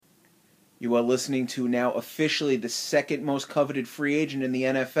You are listening to now officially the second most coveted free agent in the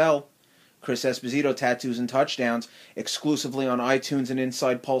NFL, Chris Esposito, Tattoos and Touchdowns, exclusively on iTunes and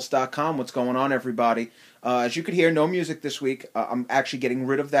InsidePulse.com. What's going on, everybody? As you could hear, no music this week. I'm actually getting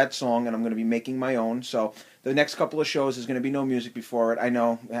rid of that song, and I'm going to be making my own. So the next couple of shows, there's going to be no music before it. I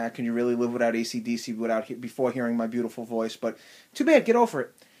know, can you really live without AC/DC before hearing my beautiful voice? But too bad, get over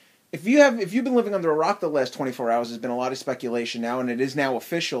it. If you've been living under a rock the last 24 hours, there's been a lot of speculation now, and it is now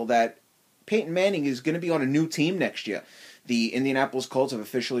official that Peyton Manning is going to be on a new team next year. The Indianapolis Colts have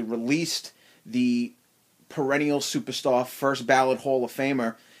officially released the perennial superstar, first ballot Hall of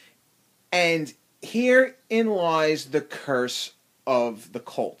Famer, and herein lies the curse of the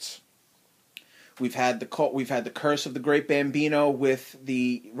Colts. We've had the curse of the great MANNbino with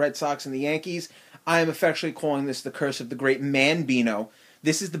the Red Sox and the Yankees. I am affectionately calling this the curse of the great MANNbino.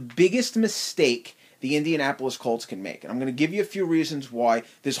 This is the biggest mistake the Indianapolis Colts can make. And I'm going to give you a few reasons why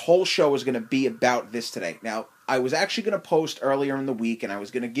this whole show is going to be about this today. Now, I was actually going to post earlier in the week, and I was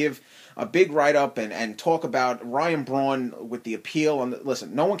going to give a big write-up and talk about Ryan Braun with the appeal.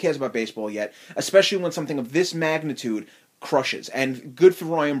 Listen, no one cares about baseball yet, especially when something of this magnitude crushes. And good for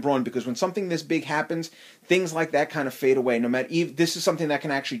Ryan Braun, because when something this big happens, things like that kind of fade away. This is something that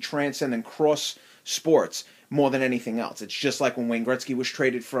can actually transcend and cross sports more than anything else. It's just like when Wayne Gretzky was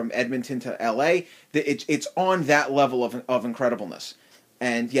traded from Edmonton to L.A. It's on that level of incredibleness.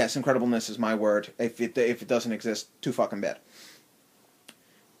 And yes, incredibleness is my word. If it doesn't exist, too fucking bad.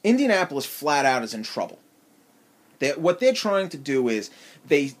 Indianapolis flat out is in trouble. What they're trying to do is,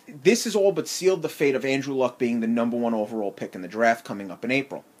 this has all but sealed the fate of Andrew Luck being the number one overall pick in the draft coming up in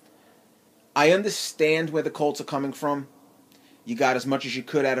April. I understand where the Colts are coming from. You got as much as you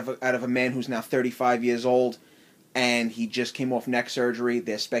could out of a man who's now 35 years old, and he just came off neck surgery.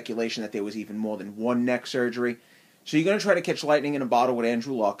 There's speculation that there was even more than one neck surgery. So you're going to try to catch lightning in a bottle with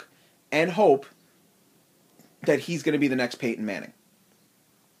Andrew Luck and hope that he's going to be the next Peyton Manning.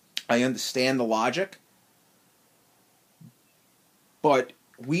 I understand the logic, but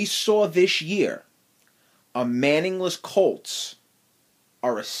we saw this year a Manningless Colts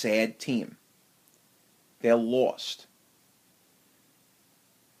are a sad team. They're lost.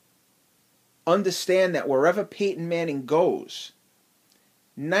 Understand that wherever Peyton Manning goes,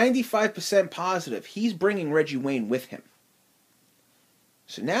 95% positive he's bringing Reggie Wayne with him.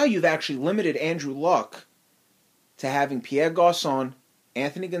 So now you've actually limited Andrew Luck to having Pierre Garçon,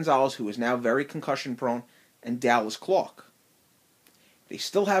 Anthony Gonzalez, who is now very concussion prone, and Dallas Clark. They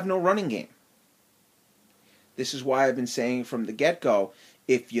still have no running game. This is why I've been saying from the get-go,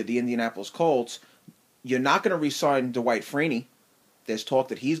 if you're the Indianapolis Colts, you're not going to re-sign Dwight Freeney. There's talk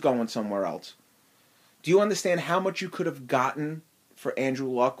that he's going somewhere else. Do you understand how much you could have gotten for Andrew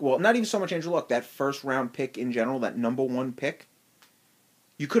Luck? Well, not even so much Andrew Luck, that first-round pick in general, that number one pick.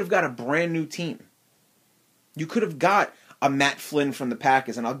 You could have got a brand new team. You could have got a Matt Flynn from the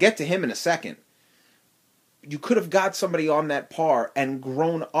Packers, and I'll get to him in a second. You could have got somebody on that par and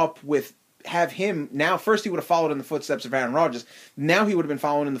grown up with, have him, now first he would have followed in the footsteps of Aaron Rodgers. Now he would have been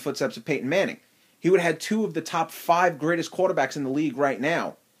following in the footsteps of Peyton Manning. He would have had two of the top 5 greatest quarterbacks in the league right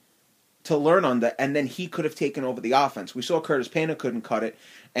now to learn under, and then he could have taken over the offense. We saw Curtis Painter couldn't cut it,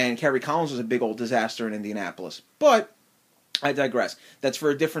 and Kerry Collins was a big old disaster in Indianapolis. But I digress. That's for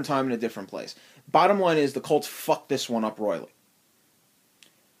a different time and a different place. Bottom line is the Colts fucked this one up royally.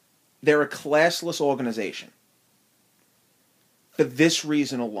 They're a classless organization for this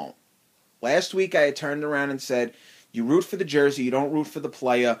reason alone. Last week I had turned around and said, you root for the jersey, you don't root for the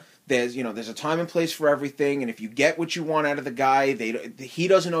player. There's a time and place for everything, and if you get what you want out of the guy, he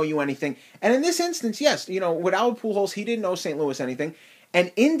doesn't owe you anything. And in this instance, yes, with Albert Pujols, he didn't owe St. Louis anything,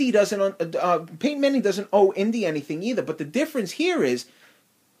 and Peyton Manning doesn't owe Indy anything either. But the difference here is,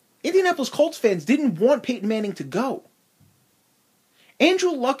 Indianapolis Colts fans didn't want Peyton Manning to go.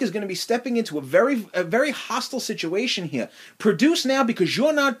 Andrew Luck is going to be stepping into a very hostile situation here. Produce now because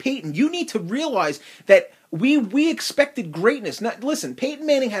you're not Peyton. You need to realize that we expected greatness. Now, listen, Peyton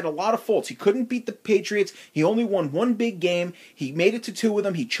Manning had a lot of faults. He couldn't beat the Patriots. He only won one big game. He made it to 2 of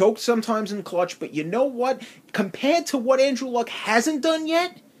them. He choked sometimes in clutch. But you know what? Compared to what Andrew Luck hasn't done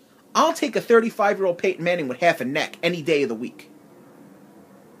yet, I'll take a 35-year-old Peyton Manning with half a neck any day of the week.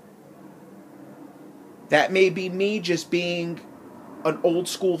 That may be me just being an old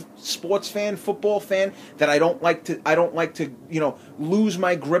school sports fan, football fan, that I don't like to lose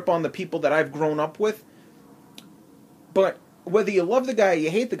my grip on the people that I've grown up with. But whether you love the guy or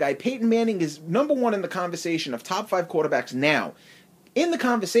you hate the guy, Peyton Manning is number one in the conversation of top 5 quarterbacks now. In the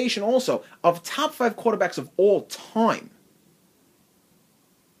conversation also of top 5 quarterbacks of all time.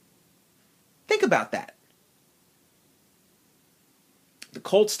 Think about that. The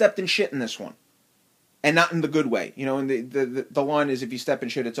Colts stepped in shit in this one. And not in the good way. You know, and the line is, if you step in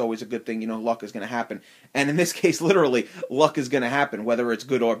shit, it's always a good thing. You know, luck is going to happen. And in this case, literally, luck is going to happen, whether it's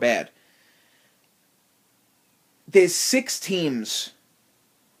good or bad. There's 6 teams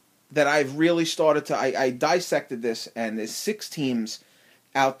that I've really started to... I dissected this, and there's 6 teams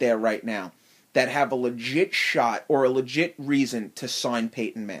out there right now that have a legit shot or a legit reason to sign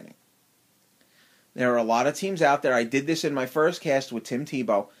Peyton Manning. There are a lot of teams out there. I did this in my first cast with Tim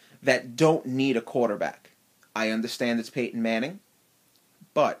Tebow, that don't need a quarterback. I understand it's Peyton Manning,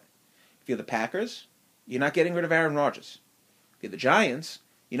 but if you're the Packers, you're not getting rid of Aaron Rodgers. If you're the Giants,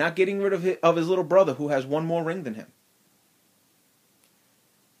 you're not getting rid of his little brother who has one more ring than him.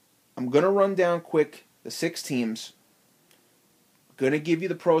 I'm going to run down quick the 6 teams. I'm going to give you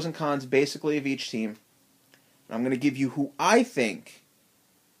the pros and cons basically of each team. And I'm going to give you who I think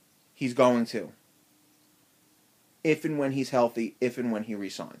he's going to. If and when he's healthy, if and when he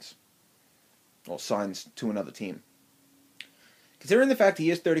resigns. Or signs to another team. Considering the fact he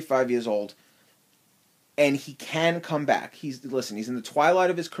is 35 years old, and he can come back. He's in the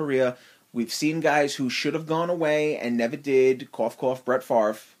twilight of his career. We've seen guys who should have gone away and never did. Cough, cough, Brett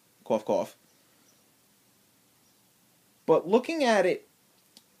Favre. Cough, cough. But looking at it,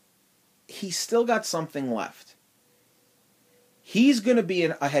 he's still got something left. He's going to be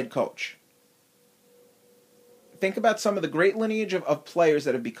a head coach. Think about some of the great lineage of players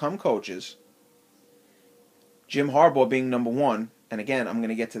that have become coaches. Jim Harbaugh being number 1. And again, I'm going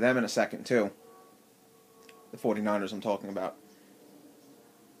to get to them in a second too. The 49ers I'm talking about.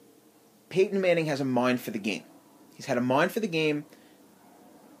 Peyton Manning has a mind for the game. He's had a mind for the game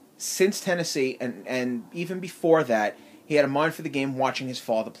since Tennessee. And even before that, he had a mind for the game watching his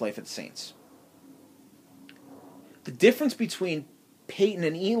father play for the Saints. The difference between Peyton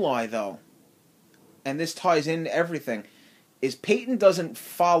and Eli, though, and this ties into everything, is Peyton doesn't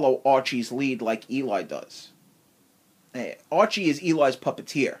follow Archie's lead like Eli does. Archie is Eli's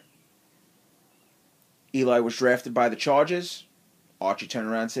puppeteer. Eli was drafted by the Chargers. Archie turned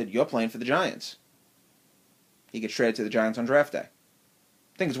around and said, "You're playing for the Giants." He gets traded to the Giants on draft day.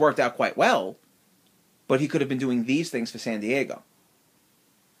 Things worked out quite well, but he could have been doing these things for San Diego.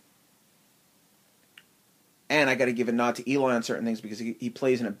 And I got to give a nod to Eli on certain things because he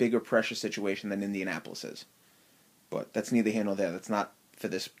plays in a bigger pressure situation than Indianapolis is. But that's neither here nor there. That's not for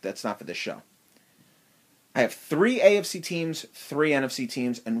this show. I have 3 AFC teams, 3 NFC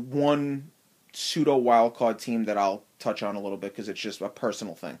teams, and 1 pseudo wildcard team that I'll touch on a little bit because it's just a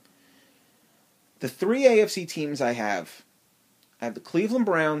personal thing. The 3 AFC teams I have the Cleveland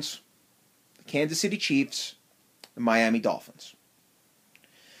Browns, the Kansas City Chiefs, the Miami Dolphins.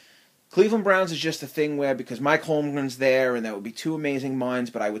 Cleveland Browns is just a thing where, because Mike Holmgren's there, and that would be 2 amazing minds,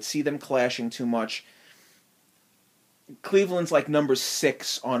 but I would see them clashing too much. Cleveland's like number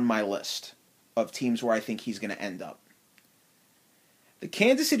 6 on my list of teams where I think he's going to end up. The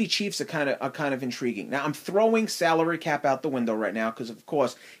Kansas City Chiefs are kind of intriguing. Now, I'm throwing salary cap out the window right now because, of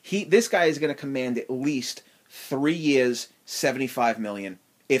course, this guy is going to command at least 3 years, $75 million,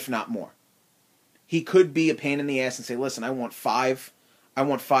 if not more. He could be a pain in the ass and say, "Listen, I want 5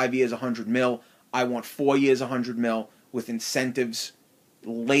 years, $100 million. I want 4 years, $100 million with incentives,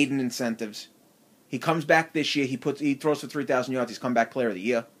 laden incentives." He comes back this year. He throws for 3,000 yards. He's comeback player of the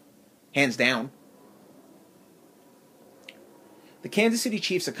year, hands down. The Kansas City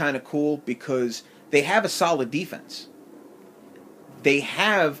Chiefs are kind of cool because they have a solid defense. They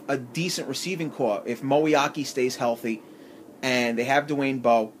have a decent receiving corps if Moiaki stays healthy, and they have Dwayne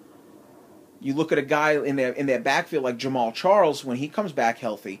Bowe. You look at a guy in their backfield like Jamal Charles, when he comes back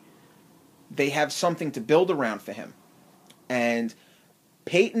healthy, they have something to build around for him. And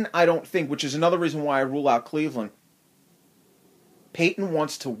Peyton, I don't think, which is another reason why I rule out Cleveland, Peyton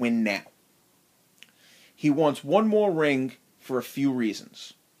wants to win now. He wants one more ring for a few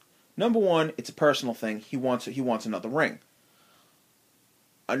reasons. Number one, it's a personal thing. He wants another ring.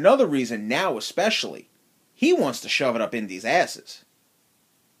 Another reason now especially, he wants to shove it up Indy's asses.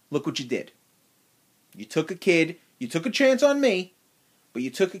 Look what you did. You took a kid, you took a chance on me, but you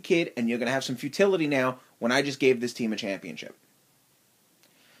took a kid and you're going to have some futility now when I just gave this team a championship.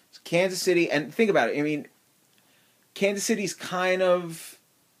 So Kansas City, and think about it, I mean, Kansas City's kind of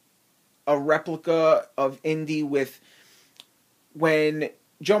a replica of Indy with when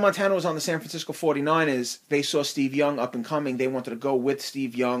Joe Montana was on the San Francisco 49ers, they saw Steve Young up and coming. They wanted to go with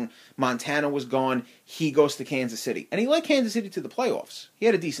Steve Young. Montana was gone. He goes to Kansas City. And he led Kansas City to the playoffs. He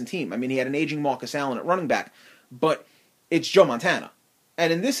had a decent team. I mean, he had an aging Marcus Allen at running back. But it's Joe Montana.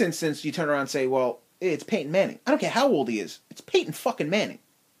 And in this instance, you turn around and say, well, it's Peyton Manning. I don't care how old he is. It's Peyton fucking Manning.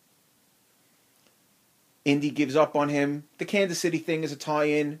 Indy gives up on him. The Kansas City thing is a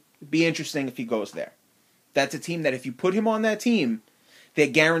tie-in. It'd be interesting if he goes there. That's a team that if you put him on that team, they're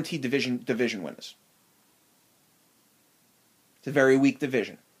guaranteed division winners. It's a very weak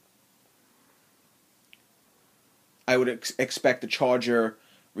division. I would expect a Charger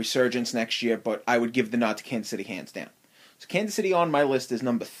resurgence next year, but I would give the nod to Kansas City hands down. So Kansas City on my list is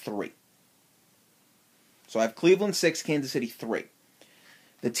number 3. So I have Cleveland 6, Kansas City 3.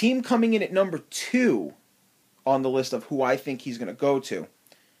 The team coming in at number 2 on the list of who I think he's going to go to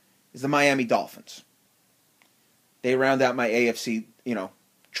is the Miami Dolphins. They round out my AFC,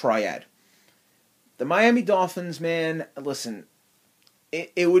 triad. The Miami Dolphins, man, listen,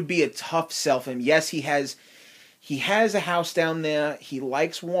 it would be a tough sell for him. Yes, he has a house down there. He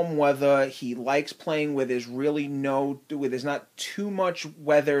likes warm weather. He likes playing where there's not too much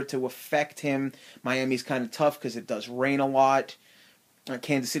weather to affect him. Miami's kind of tough because it does rain a lot.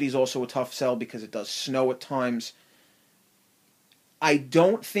 Kansas City's also a tough sell because it does snow at times. I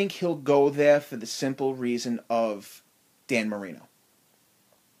don't think he'll go there for the simple reason of Dan Marino.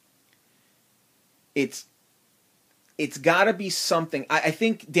 It's got to be something. I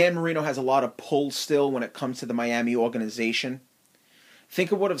think Dan Marino has a lot of pull still when it comes to the Miami organization.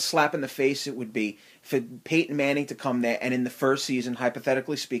 Think of what a slap in the face it would be for Peyton Manning to come there, and in the first season,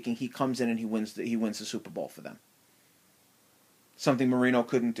 hypothetically speaking, he comes in and he wins the Super Bowl for them. Something Marino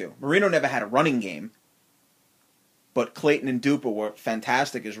couldn't do. Marino never had a running game, but Clayton and Duper were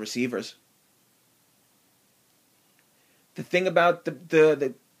fantastic as receivers. The thing about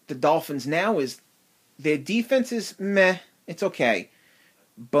the Dolphins now is their defense is meh. It's okay.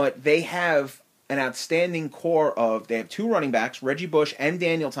 But they have an outstanding core they have 2 running backs, Reggie Bush and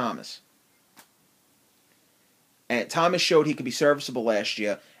Daniel Thomas. And Thomas showed he could be serviceable last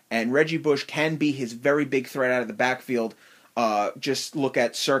year, and Reggie Bush can be his very big threat out of the backfield. Just look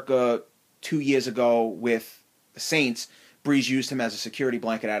at circa 2 years ago with the Saints. Breeze used him as a security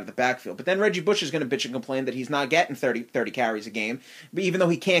blanket out of the backfield. But then Reggie Bush is going to bitch and complain that he's not getting 30 carries a game, but even though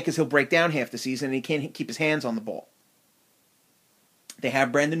he can't because he'll break down half the season and he can't keep his hands on the ball. They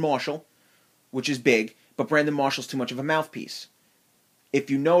have Brandon Marshall, which is big, but Brandon Marshall's too much of a mouthpiece.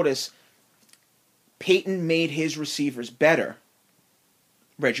 If you notice, Peyton made his receivers better,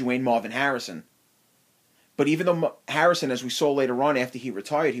 Reggie Wayne, Marvin Harrison. But even though Harrison, as we saw later on after he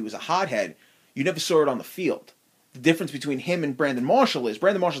retired, he was a hothead, you never saw it on the field. The difference between him and Brandon Marshall is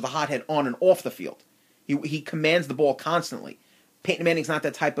Brandon Marshall's the hothead on and off the field. He commands the ball constantly. Peyton Manning's not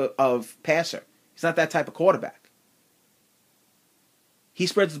that type of passer. He's not that type of quarterback. He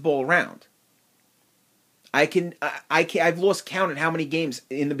spreads the ball around. I've lost count at how many games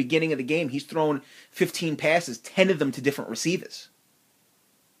in the beginning of the game he's thrown 15 passes, 10 of them to different receivers.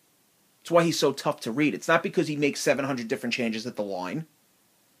 That's why he's so tough to read. It's not because he makes 700 different changes at the line.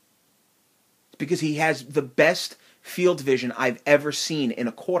 It's because he has the best field vision I've ever seen in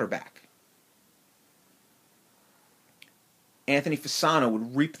a quarterback. Anthony Fasano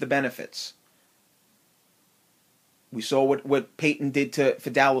would reap the benefits. We saw what Peyton did for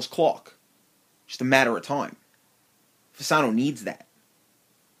Dallas Clark. Just a matter of time. Fasano needs that.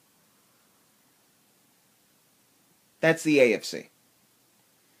 That's the AFC.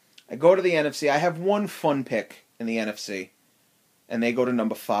 I go to the NFC. I have one fun pick in the NFC, and they go to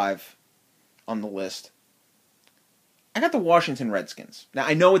number 5 on the list. I got the Washington Redskins. Now,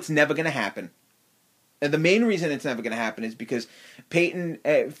 I know it's never going to happen. And the main reason it's never going to happen is because Peyton,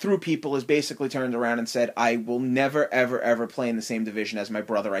 through people, has basically turned around and said, I will never, ever, ever play in the same division as my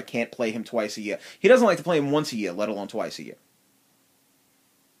brother. I can't play him twice a year. He doesn't like to play him once a year, let alone twice a year.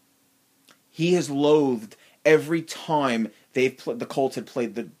 He has loathed every time the Colts had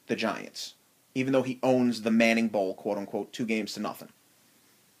played the Giants, even though he owns the Manning Bowl, quote-unquote, 2-0.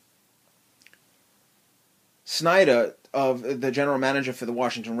 Snyder, of the general manager for the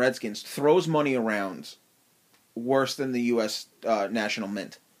Washington Redskins, throws money around worse than the U.S. National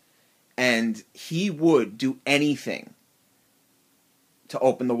Mint. And he would do anything to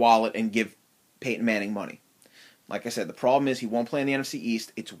open the wallet and give Peyton Manning money. Like I said, the problem is he won't play in the NFC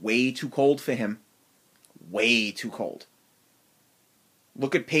East. It's way too cold for him. Way too cold.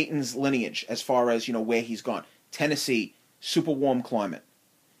 Look at Peyton's lineage as far as, where he's gone. Tennessee, super warm climate.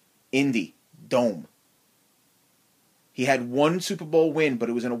 Indy, dome. He had one Super Bowl win, but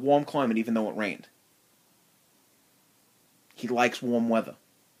it was in a warm climate even though it rained. He likes warm weather.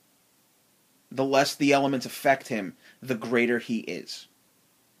 The less the elements affect him, the greater he is.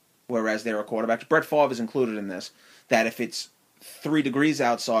 Whereas there are quarterbacks, Brett Favre is included in this, that if it's 3 degrees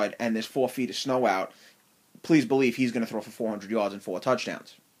outside and there's 4 feet of snow out, please believe he's going to throw for 400 yards and 4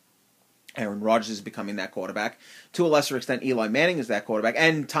 touchdowns. Aaron Rodgers is becoming that quarterback. To a lesser extent, Eli Manning is that quarterback,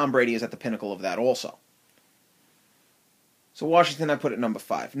 and Tom Brady is at the pinnacle of that also. So Washington I put at number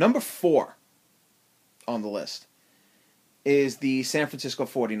 5. Number 4 on the list is the San Francisco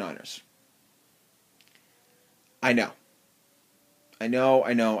 49ers. I know.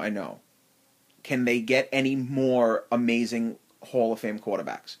 Can they get any more amazing Hall of Fame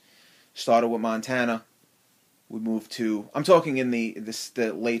quarterbacks? Started with Montana. We moved to, I'm talking in the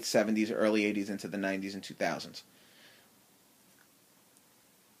late 70s, early 80s into the 90s and 2000s.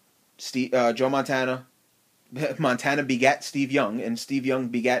 Joe Montana. Montana begat Steve Young, and Steve Young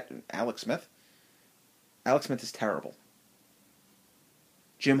begat Alex Smith. Alex Smith is terrible.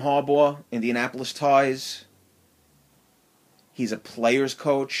 Jim Harbaugh, Indianapolis ties. He's a player's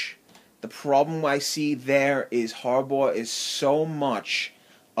coach. The problem I see there is Harbaugh is so much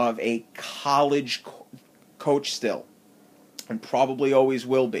of a college coach still, and probably always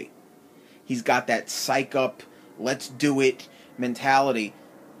will be. He's got that psych up, let's do it mentality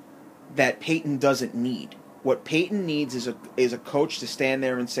that Peyton doesn't need. What Peyton needs is a coach to stand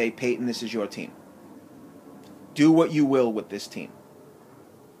there and say, Peyton, this is your team. Do what you will with this team.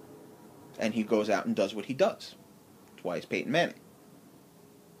 And he goes out and does what he does. That's why he's Peyton Manning.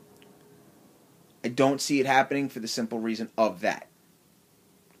 I don't see it happening for the simple reason of that.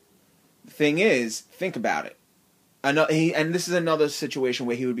 The thing is, think about it. And this is another situation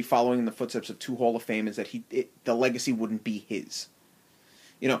where he would be following in the footsteps of two Hall of Famers that the legacy wouldn't be his.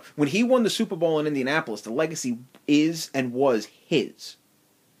 You know, when he won the Super Bowl in Indianapolis, the legacy is and was his.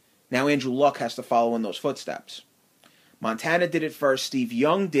 Now Andrew Luck has to follow in those footsteps. Montana did it first. Steve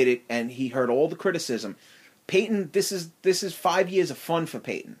Young did it, and he heard all the criticism. Peyton, this is 5 years of fun for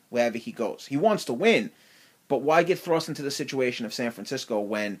Peyton, wherever he goes. He wants to win, but why get thrust into the situation of San Francisco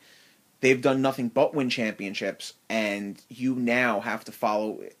when they've done nothing but win championships, and you now have to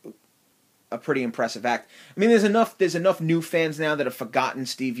follow a pretty impressive act? I mean, there's enough new fans now that have forgotten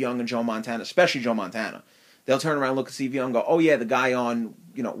Steve Young and Joe Montana, especially Joe Montana. They'll turn around, look at Steve Young, and go, oh yeah, the guy on,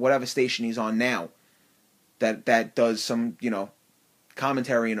 whatever station he's on now, that does some,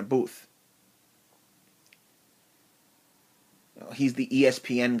 commentary in a booth. He's the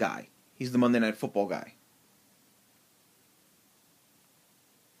ESPN guy. He's the Monday Night Football guy.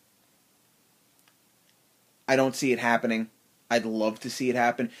 I don't see it happening. I'd love to see it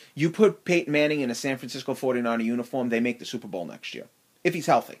happen. You put Peyton Manning in a San Francisco 49er uniform, they make the Super Bowl next year. If he's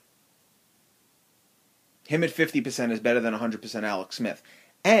healthy. Him at 50% is better than 100% Alex Smith.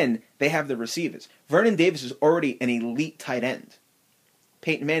 And they have the receivers. Vernon Davis is already an elite tight end.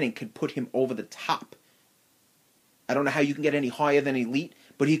 Peyton Manning could put him over the top. I don't know how you can get any higher than elite,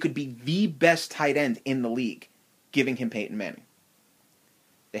 but he could be the best tight end in the league, giving him Peyton Manning.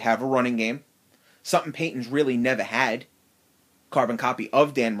 They have a running game. Something Peyton's really never had. Carbon copy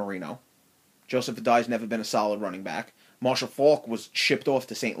of Dan Marino. Joseph Adai's never been a solid running back. Marshall Faulk was shipped off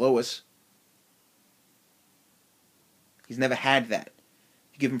to St. Louis. He's never had that.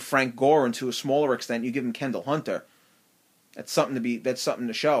 You give him Frank Gore, and to a smaller extent, you give him Kendall Hunter. That's something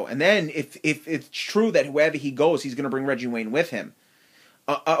to show. And then if it's true that wherever he goes, he's going to bring Reggie Wayne with him.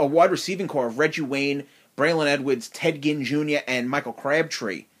 A wide receiving core of Reggie Wayne, Braylon Edwards, Ted Ginn Jr., and Michael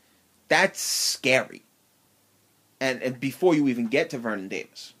Crabtree. That's scary. And before you even get to Vernon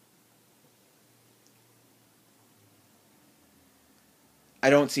Davis. I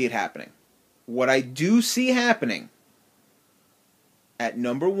don't see it happening. What I do see happening at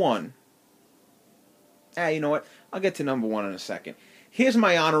number 1... you know what? I'll get to number 1 in a second. Here's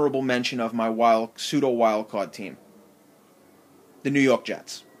my honorable mention of my pseudo-wildcard team. The New York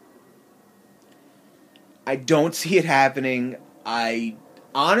Jets. I don't see it happening.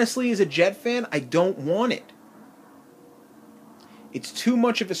 Honestly, as a Jet fan, I don't want it. It's too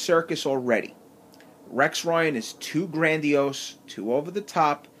much of a circus already. Rex Ryan is too grandiose, too over the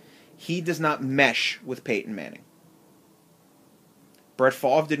top. He does not mesh with Peyton Manning. Brett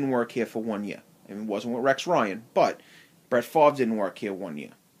Favre didn't work here for 1 year. I mean, it wasn't with Rex Ryan, but Brett Favre didn't work here 1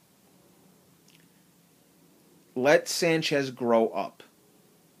 year. Let Sanchez grow up.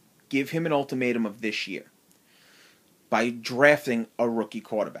 Give him an ultimatum of this year by drafting a rookie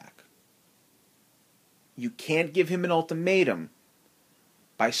quarterback. You can't give him an ultimatum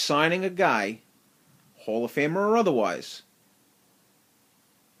by signing a guy, Hall of Famer or otherwise,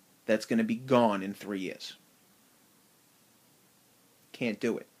 that's going to be gone in 3 years. Can't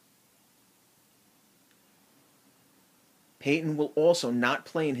do it. Peyton will also not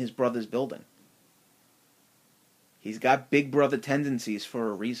play in his brother's building. He's got big brother tendencies for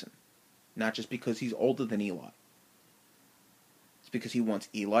a reason. Not just because he's older than Eli. It's because he wants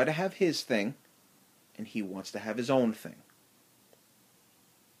Eli to have his thing, and he wants to have his own thing.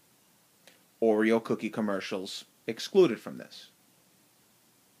 Oreo cookie commercials excluded from this.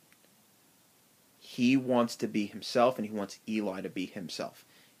 He wants to be himself, and he wants Eli to be himself.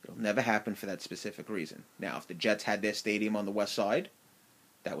 It'll never happen for that specific reason. Now, if the Jets had their stadium on the west side,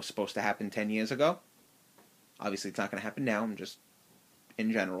 that was supposed to happen 10 years ago. Obviously, it's not going to happen now. I'm just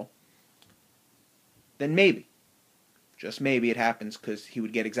in general. Then maybe, just maybe it happens because he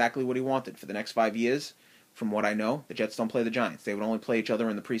would get exactly what he wanted for the next 5 years. From what I know, the Jets don't play the Giants. They would only play each other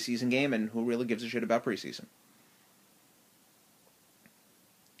in the preseason game, and who really gives a shit about preseason?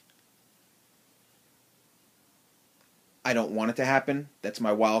 I don't want it to happen. That's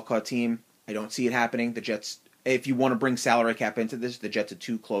my wild card team. I don't see it happening. The Jets, if you want to bring salary cap into this, the Jets are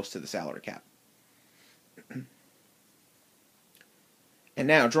too close to the salary cap. And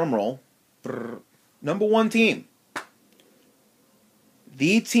now, drum roll, number one team.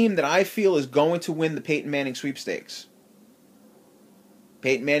 The team that I feel is going to win the Peyton Manning sweepstakes.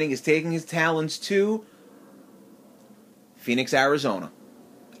 Peyton Manning is taking his talents to Phoenix, Arizona.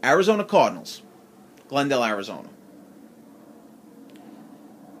 Arizona Cardinals. Glendale, Arizona.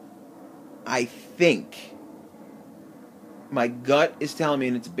 I think my gut is telling me,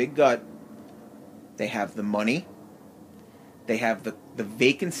 and it's a big gut, they have the money. They have the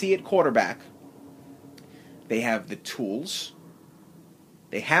vacancy at quarterback. They have the tools.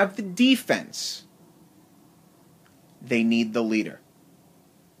 They have the defense. They need the leader.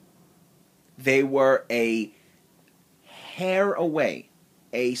 They were a hair away,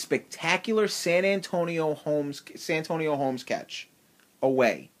 a spectacular San Antonio Holmes catch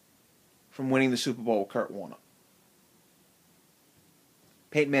away from winning the Super Bowl with Kurt Warner.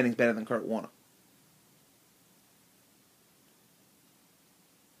 Peyton Manning's better than Kurt Warner.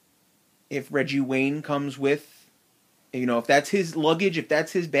 If Reggie Wayne comes with, if that's his luggage, if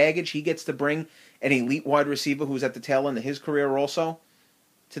that's his baggage, he gets to bring an elite wide receiver who's at the tail end of his career also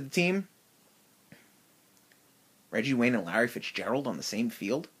to the team. Reggie Wayne and Larry Fitzgerald on the same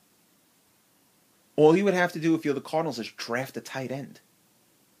field. All you would have to do if you're the Cardinals is draft a tight end.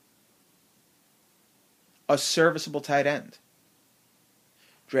 A serviceable tight end.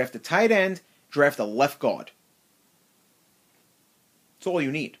 Draft a tight end, draft a left guard. That's all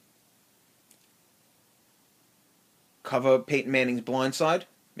you need. Cover Peyton Manning's blind side.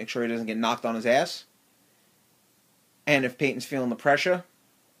 Make sure he doesn't get knocked on his ass. And if Peyton's feeling the pressure,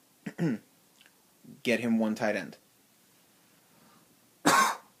 get him one tight end.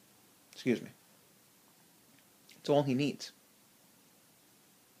 Excuse me. That's all he needs.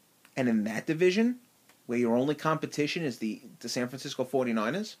 And in that division, where your only competition is the San Francisco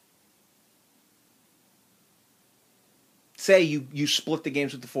 49ers, say you split the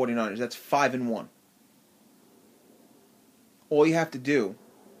games with the 49ers. That's 5-1. All you have to do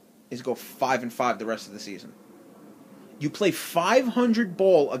is go 5-5 the rest of the season. You play 500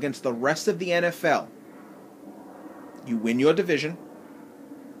 ball against the rest of the NFL. You win your division.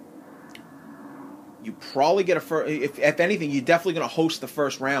 You probably get a first. If anything, you're definitely going to host the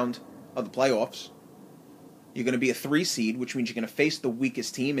first round of the playoffs. You're going to be a 3 seed, which means you're going to face the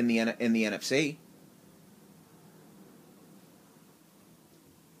weakest team in the NFC.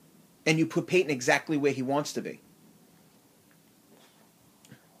 And you put Peyton exactly where he wants to be.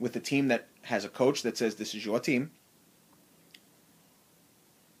 With a team that has a coach that says this is your team.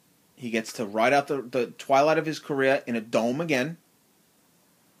 He gets to ride out the twilight of his career in a dome again.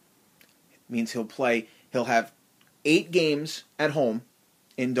 It means he'll have 8 games at home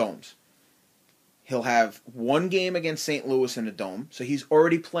in domes. He'll have 1 game against St. Louis in a dome, so he's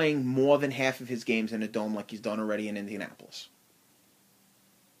already playing more than half of his games in a dome like he's done already in Indianapolis.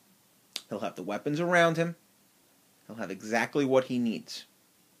 He'll have the weapons around him. He'll have exactly what he needs.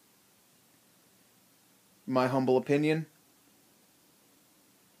 My humble opinion,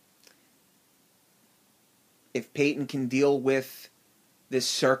 if Peyton can deal with this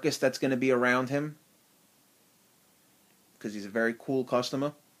circus that's going to be around him, because he's a very cool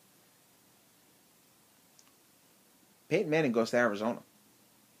customer, Peyton Manning goes to Arizona.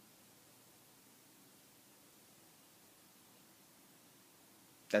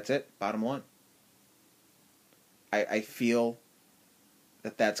 That's it. Bottom line. I feel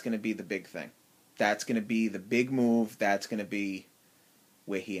that that's going to be the big thing. That's going to be the big move. That's going to be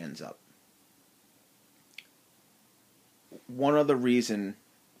where he ends up. One other reason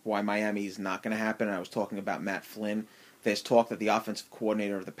why Miami is not going to happen, and I was talking about Matt Flynn, there's talk that the offensive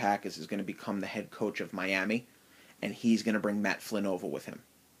coordinator of the Packers is going to become the head coach of Miami, and he's going to bring Matt Flynn over with him.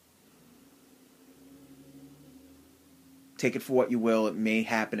 Take it for what you will. It may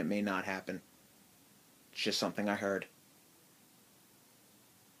happen. It may not happen. It's just something I heard.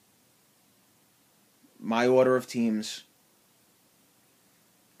 My order of teams: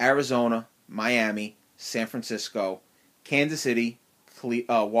 Arizona, Miami, San Francisco, Kansas City,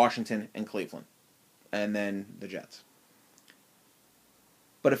 Washington, and Cleveland. and then the Jets.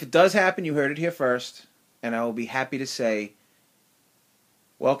 But if it does happen, you heard it here first, and I will be happy to say,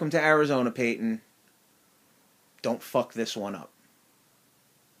 welcome to Arizona, Peyton. Don't fuck this one up.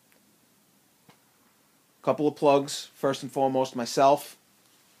 Couple of plugs. First and foremost, myself.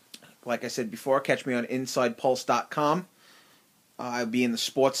 Like I said before, catch me on InsidePulse.com. I'll be in the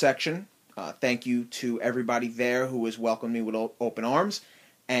sports section. Thank you to everybody there who has welcomed me with open arms.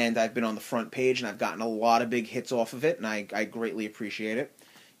 And I've been on the front page, and I've gotten a lot of big hits off of it, and I greatly appreciate it.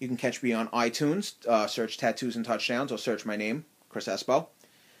 You can catch me on iTunes. Search Tattoos and Touchdowns, or search my name, Chris Espo.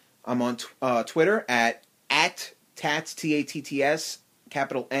 I'm on Twitter at Tats, Tatts,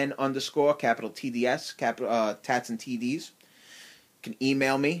 capital N _ capital TDS, capital Tats and TDs. You can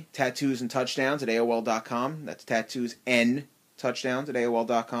email me, tattoosandtouchdowns at AOL.com. That's tattoosntouchdowns at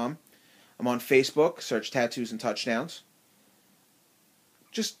AOL.com. I'm on Facebook. Search Tattoos and Touchdowns.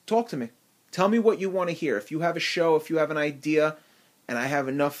 Just talk to me. Tell me what you want to hear. If you have a show, if you have an idea, and I have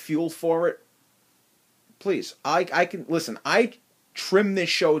enough fuel for it, please. I can listen. I trimmed this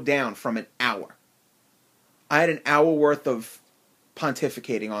show down from an hour. I had an hour worth of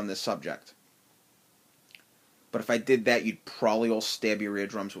pontificating on this subject. But if I did that, you'd probably all stab your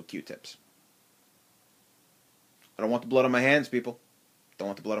eardrums with Q-tips. I don't want the blood on my hands, people. Don't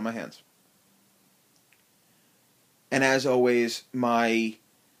want the blood on my hands. And as always, my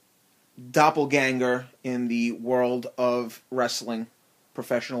doppelganger in the world of wrestling,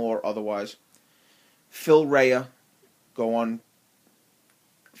 professional or otherwise, Phil Rhea. Go on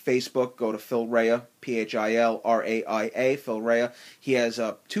Facebook, go to Phil Rhea, Philraia, Phil Rhea. He has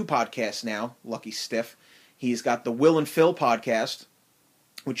 2 podcasts now, Lucky Stiff. He's got the Will and Phil podcast,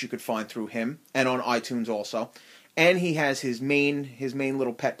 which you could find through him, and on iTunes also. And he has his main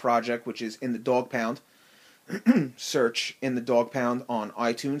little pet project, which is In the Dog Pound. Search In the Dog Pound on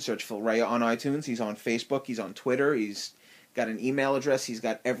iTunes. Search Phil Rhea on iTunes. He's on Facebook. He's on Twitter. He's got an email address. He's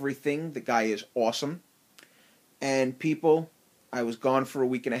got everything. The guy is awesome. And people, I was gone for a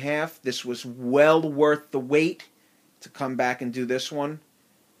week and a half. This was well worth the wait to come back and do this one.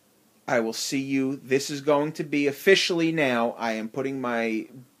 I will see you. This is going to be officially now. I am putting my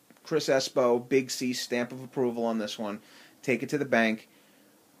Chris Espo Big C stamp of approval on this one. Take it to the bank.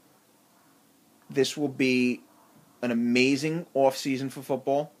 This will be an amazing off-season for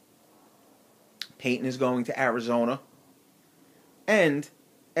football. Peyton is going to Arizona. And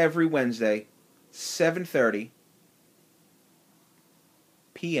every Wednesday, 7:30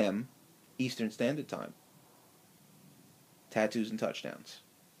 p.m. Eastern Standard Time. Tattoos and Touchdowns.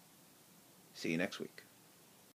 See you next week.